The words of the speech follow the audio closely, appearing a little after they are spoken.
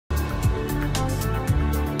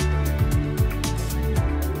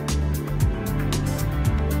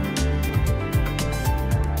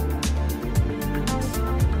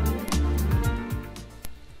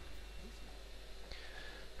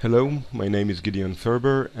Hello, my name is Gideon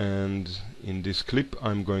Ferber, and in this clip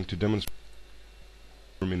I'm going to demonstrate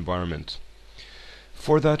the environment.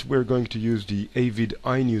 For that we're going to use the Avid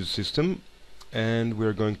iNews system, and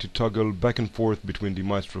we're going to toggle back and forth between the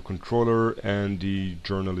Maestro controller and the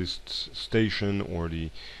journalist station or the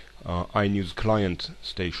iNews client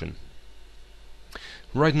station.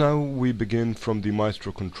 Right now we begin from the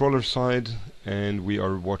Maestro controller side, and we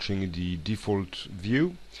are watching the default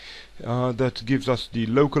view. That gives us the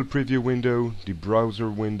local preview window, the browser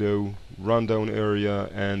window, rundown area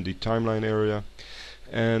and the timeline area.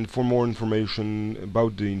 And for more information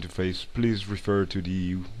about the interface, please refer to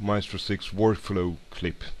the Maestro 6 workflow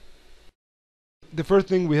clip. The first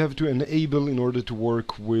thing we have to enable in order to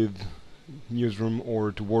work with Newsroom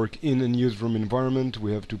or to work in a Newsroom environment,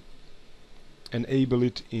 we have to enable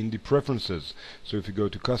it in the preferences. So if you go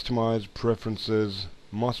to Customize, Preferences,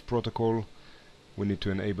 MOS Protocol, we need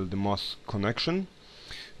to enable the MOS connection.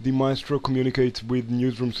 The Maestro communicates with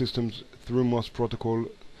Newsroom systems through MOS Protocol.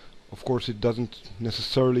 Of course, it doesn't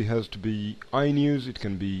necessarily has to be iNews, it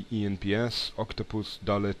can be ENPS, Octopus,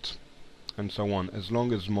 Dalet, and so on, as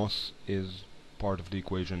long as MOS is part of the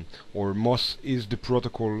equation, or MOS is the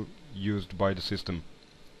protocol used by the system.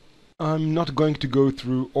 I'm not going to go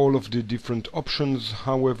through all of the different options.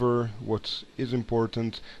 However, what is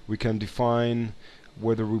important, we can define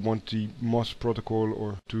whether we want the MOS protocol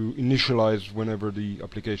or to initialize whenever the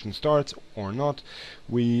application starts or not.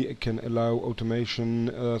 We can allow automation,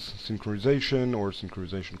 synchronization or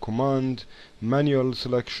synchronization command, manual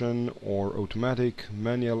selection or automatic,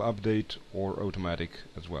 manual update or automatic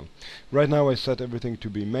as well. Right now I set everything to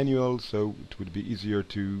be manual, so it would be easier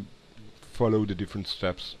to follow the different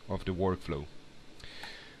steps of the workflow.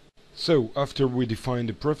 So, after we define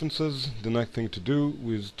the preferences, the next thing to do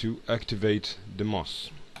is to activate the MOS.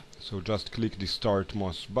 So just click the Start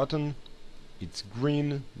MOS button. It's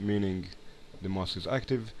green, meaning the MOS is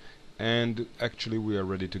active, and actually we are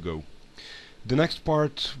ready to go. The next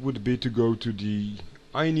part would be to go to the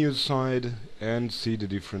iNews side and see the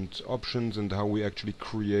different options and how we actually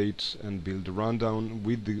create and build a rundown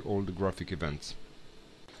with all the graphic events.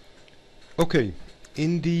 Okay,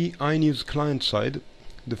 in the iNews client side,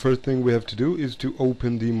 the first thing we have to do is to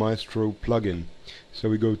open the Maestro plugin. So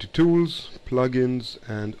we go to Tools, Plugins,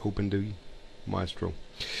 and open the Maestro.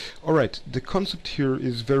 Alright, the concept here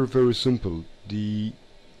is very simple. The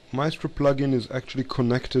Maestro plugin is actually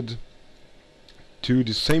connected to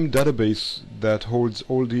the same database that holds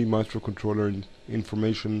all the Maestro controller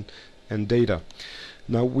information and data.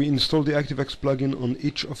 Now we install the ActiveX plugin on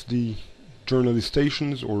each of the journalist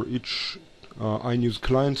stations or each iNews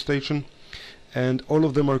client station, and all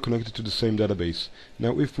of them are connected to the same database.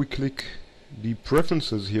 Now if we click the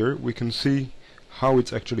preferences here, we can see how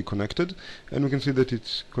it's actually connected, and we can see that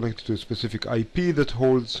it's connected to a specific IP that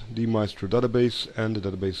holds the Maestro database and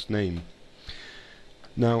the database name.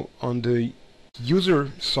 Now on the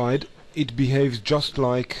user side, it behaves just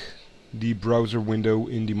like the browser window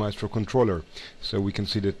in the Maestro controller. So we can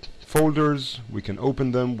see the folders, we can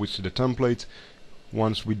open them, we see the template.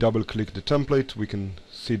 Once we double click the template, we can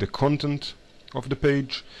see the content of the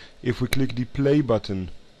page. If we click the play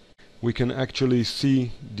button, we can actually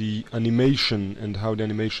see the animation and how the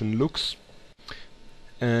animation looks.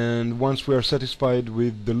 And once we are satisfied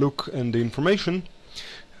with the look and the information,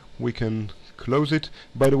 we can close it.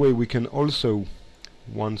 By the way, we can also,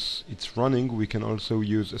 once it's running, we can also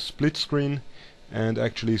use a split screen and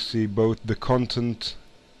actually see both the content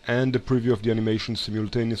and the preview of the animation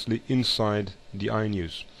simultaneously inside the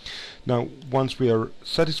iNews. Now, once we are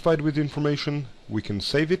satisfied with the information, we can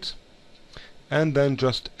save it and then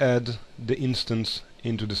just add the instance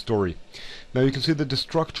into the story. Now you can see that the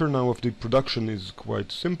structure now of the production is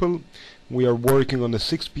quite simple. We are working on a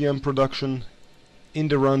 6 p.m. production. In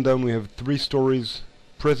the rundown we have 3 stories: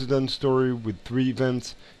 president story with 3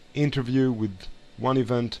 events, interview with 1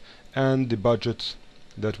 event, and the budget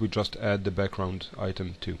that we just add the background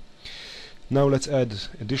item to. Now let's add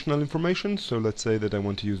additional information. So let's say that I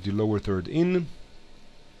want to use the lower third in,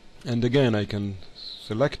 and again I can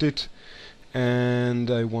select it,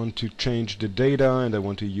 and I want to change the data, and I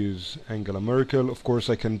want to use Angela Merkel. Of course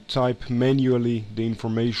I can type manually the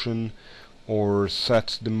information or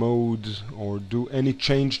set the mode or do any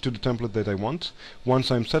change to the template that I want.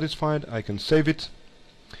 Once I'm satisfied, I can save it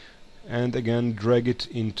and again drag it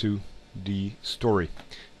into the story.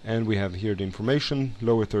 And we have here the information.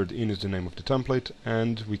 Lower third in is the name of the template,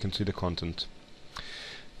 and we can see the content.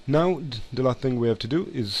 Now the last thing we have to do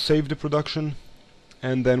is save the production,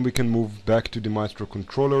 and then we can move back to the Maestro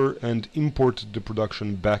controller and import the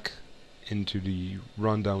production back into the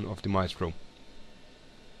rundown of the Maestro.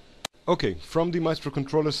 Okay, from the Maestro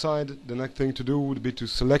controller side, the next thing to do would be to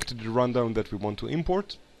select the rundown that we want to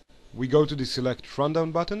import. We go to the select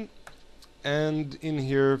rundown button, and in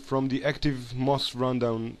here from the active MOS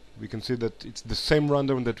rundown we can see that it's the same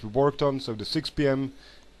rundown that we worked on, so the 6 p.m.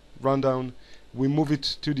 rundown. We move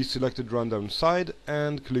it to the selected rundown side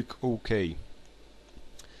and click OK.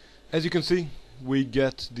 As you can see, we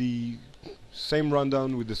get the same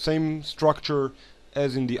rundown with the same structure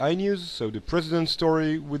as in the iNews, so the president's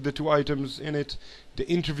story with the 2 items in it, the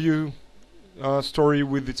interview story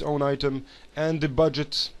with its own item, and the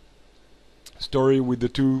budget story with the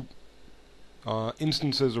 2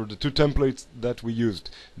 instances or the 2 templates that we used,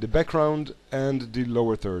 the background and the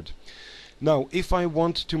lower third. Now, if I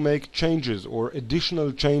want to make changes or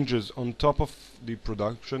additional changes on top of the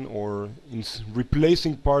production or in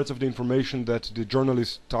replacing parts of the information that the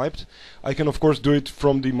journalist typed, I can of course do it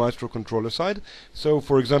from the Maestro controller side. So,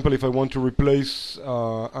 for example, if I want to replace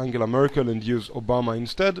Angela Merkel and use Obama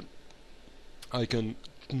instead, I can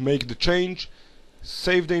make the change,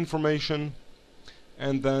 save the information,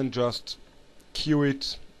 and then just queue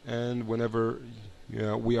it, and whenever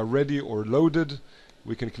we are ready or loaded,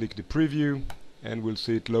 we can click the preview and we'll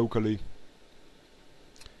see it locally.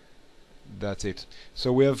 That's it.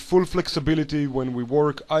 So we have full flexibility when we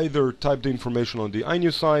work, either type the information on the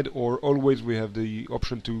iNews side, or always we have the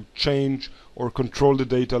option to change or control the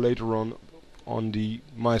data later on the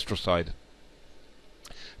Maestro side.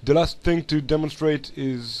 The last thing to demonstrate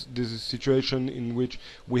is this situation in which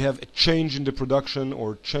we have a change in the production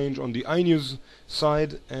or change on the iNews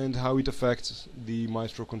side and how it affects the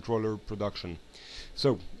Maestro controller production.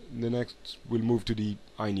 So the next we'll move to the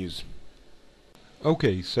iNews.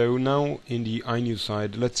 Okay, so now in the iNews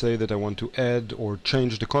side, let's say that I want to add or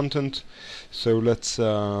change the content. So let's,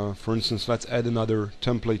 for instance, let's add another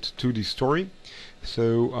template to the story.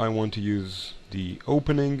 So I want to use the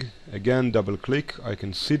opening. Again, double click, I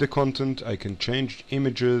can see the content, I can change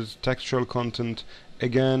images, textual content.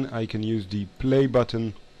 Again, I can use the play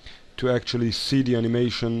button to actually see the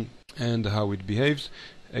animation and how it behaves.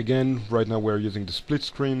 Again, right now we're using the split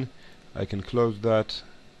screen. I can close that,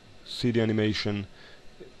 see the animation.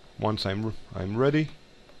 Once I'm ready,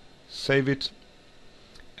 save it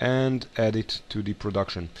and add it to the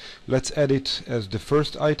production. Let's add it as the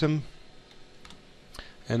first item.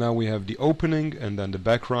 And now we have the opening and then the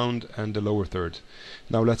background and the lower third.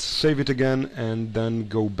 Now let's save it again and then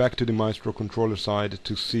go back to the Maestro controller side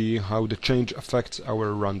to see how the change affects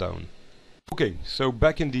our rundown. Okay, so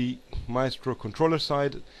back in the Maestro controller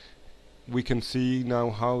side, we can see now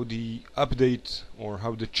how the update or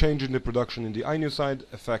how the change in the production in the iNews side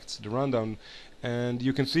affects the rundown. And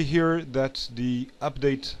you can see here that the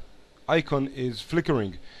update icon is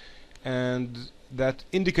flickering, and that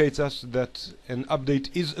indicates us that an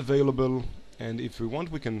update is available, and if we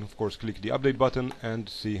want we can of course click the update button and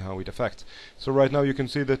see how it affects. So right now you can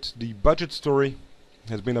see that the budget story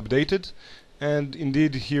has been updated, and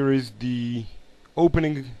indeed here is the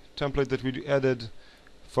opening template that we added,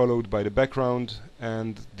 followed by the background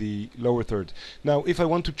and the lower third. Now if I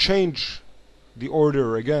want to change the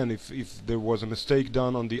order again, if there was a mistake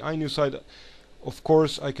done on the iNews side, of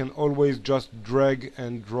course I can always just drag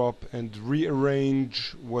and drop and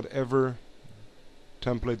rearrange whatever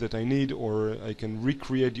template that I need, or I can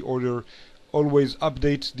recreate the order, always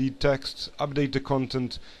update the text, update the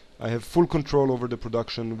content. I have full control over the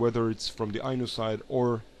production, whether it's from the iNews side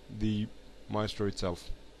or the Maestro itself.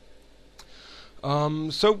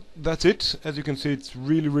 So that's it. As you can see, it's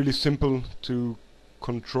really simple to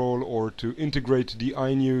control or to integrate the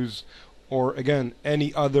iNews or again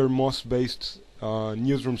any other MOS based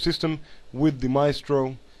newsroom system with the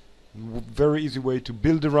Maestro. Very easy way to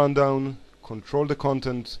build the rundown, control the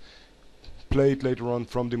content, play it later on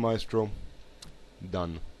from the Maestro.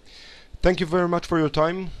 Done. Thank you very much for your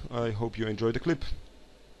time. I hope you enjoyed the clip.